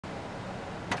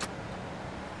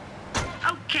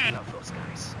I love those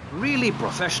guys. Really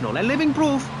professional and living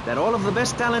proof that all of the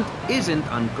best talent isn't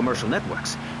on commercial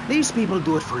networks. These people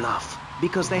do it for love,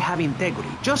 because they have integrity,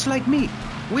 just like me.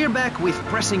 We're back with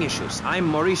pressing issues. I'm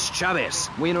Maurice Chavez,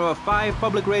 winner of 5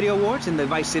 public radio awards in the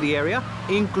Vice City area,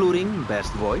 including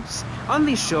Best Voice. On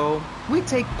this show, we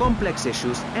take complex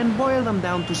issues and boil them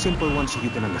down to simple ones so you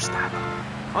can understand.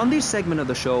 On this segment of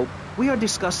the show, we are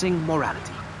discussing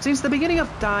morality. Since the beginning of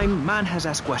time, man has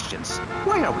asked questions.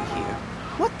 Why are we here?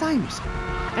 What time is it?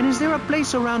 And is there a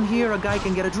place around here a guy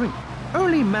can get a drink?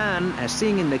 Early man, as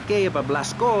seen in the cave of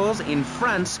Lascaux in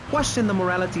France, questioned the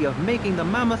morality of making the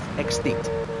mammoth extinct.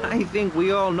 I think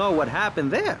we all know what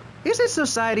happened there. Is it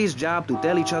society's job to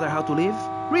tell each other how to live?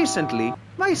 Recently,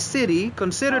 my city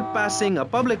considered passing a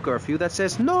public curfew that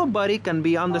says nobody can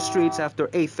be on the streets after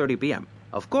 8:30 p.m.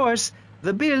 Of course,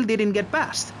 the bill didn't get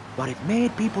passed, but it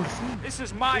made people think. This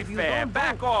is my fair.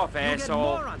 Back off,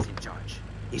 asshole. Get morons in charge.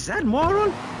 Is that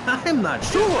moral? I'm not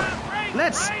sure.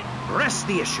 Let's rest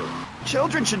the issue.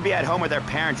 Children should be at home with their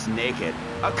parents naked.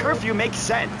 A curfew makes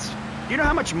sense. Do you know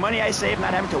how much money I save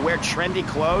not having to wear trendy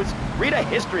clothes? Read a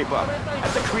history book.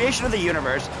 At the creation of the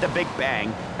universe, the Big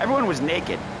Bang, everyone was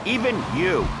naked. Even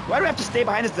you. Why do I have to stay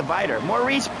behind this divider?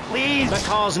 Maurice, please.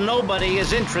 Because nobody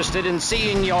is interested in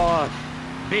seeing your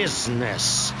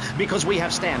business. Because we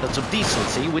have standards of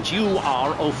decency which you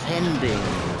are offending.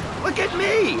 Look at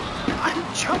me.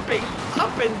 I'm jumping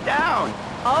up and down.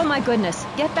 Oh my goodness,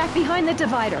 get back behind the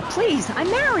divider. Please, I'm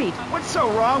married. What's so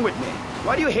wrong with me?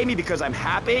 Why do you hate me because I'm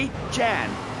happy? Jan,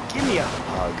 give me a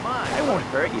hug. I won't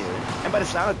hurt you. And by the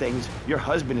sound of things, your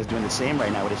husband is doing the same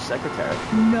right now with his secretary.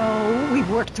 No, we've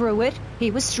worked through it. He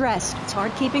was stressed. It's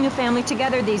hard keeping a family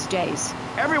together these days.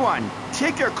 Everyone,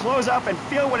 take your clothes off and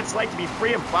feel what it's like to be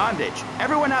free of bondage.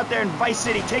 Everyone out there in Vice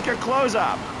City, take your clothes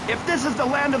off. If this is the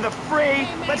land of the free,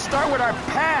 let's start with our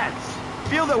pants.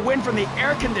 Feel the wind from the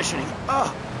air conditioning.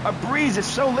 Oh, a breeze is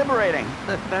so liberating.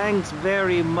 Thanks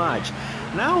very much.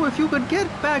 Now, if you could get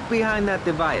back behind that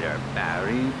divider,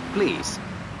 Barry, please.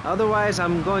 Otherwise,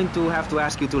 I'm going to have to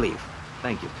ask you to leave.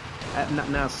 Thank you.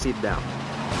 Now sit down.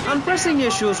 On pressing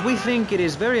issues, we think it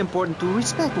is very important to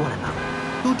respect one another,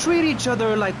 to treat each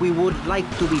other like we would like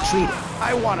to be treated.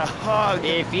 I want a hug.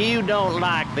 If you don't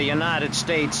like the United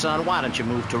States, son, why don't you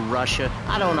move to Russia?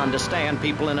 I don't understand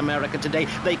people in America today.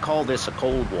 They call this a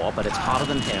Cold War, but it's hotter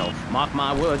than hell. Mark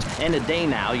my words, any day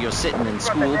now you're sitting in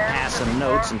school passing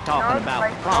notes and talking about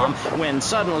the prom, when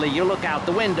suddenly you look out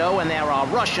the window and there are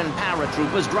Russian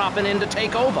paratroopers dropping in to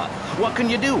take over. What can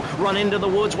you do? Run into the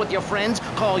woods with your friends?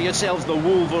 Call yourselves the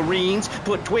Wolverines?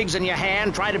 Put twigs in your hair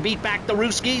and try to beat back the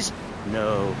Ruskies?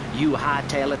 No, you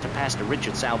hightail it to Pastor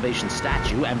Richard's Salvation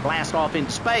statue and blast off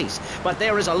into space. But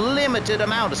there is a limited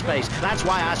amount of space. That's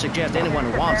why I suggest anyone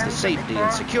who wants the safety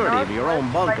and security of your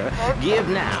own bunker, give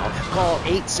now. Call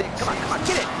 86. Come on,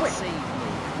 get it, quick.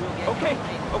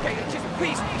 Okay, just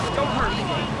please, don't hurt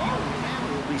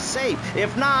me. You'll be safe.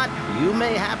 If not, you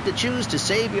may have to choose to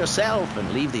save yourself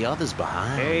and leave the others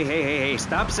behind. Hey,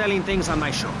 stop selling things on my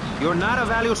show. You're not a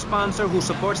valued sponsor who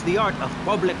supports the art of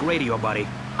public radio, buddy.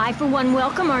 I, for one,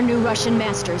 welcome our new Russian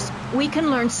masters. We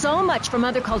can learn so much from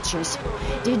other cultures.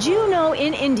 Did you know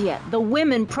in India, the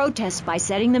women protest by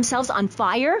setting themselves on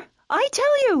fire? I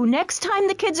tell you, next time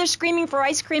the kids are screaming for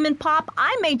ice cream and pop,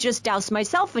 I may just douse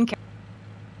myself in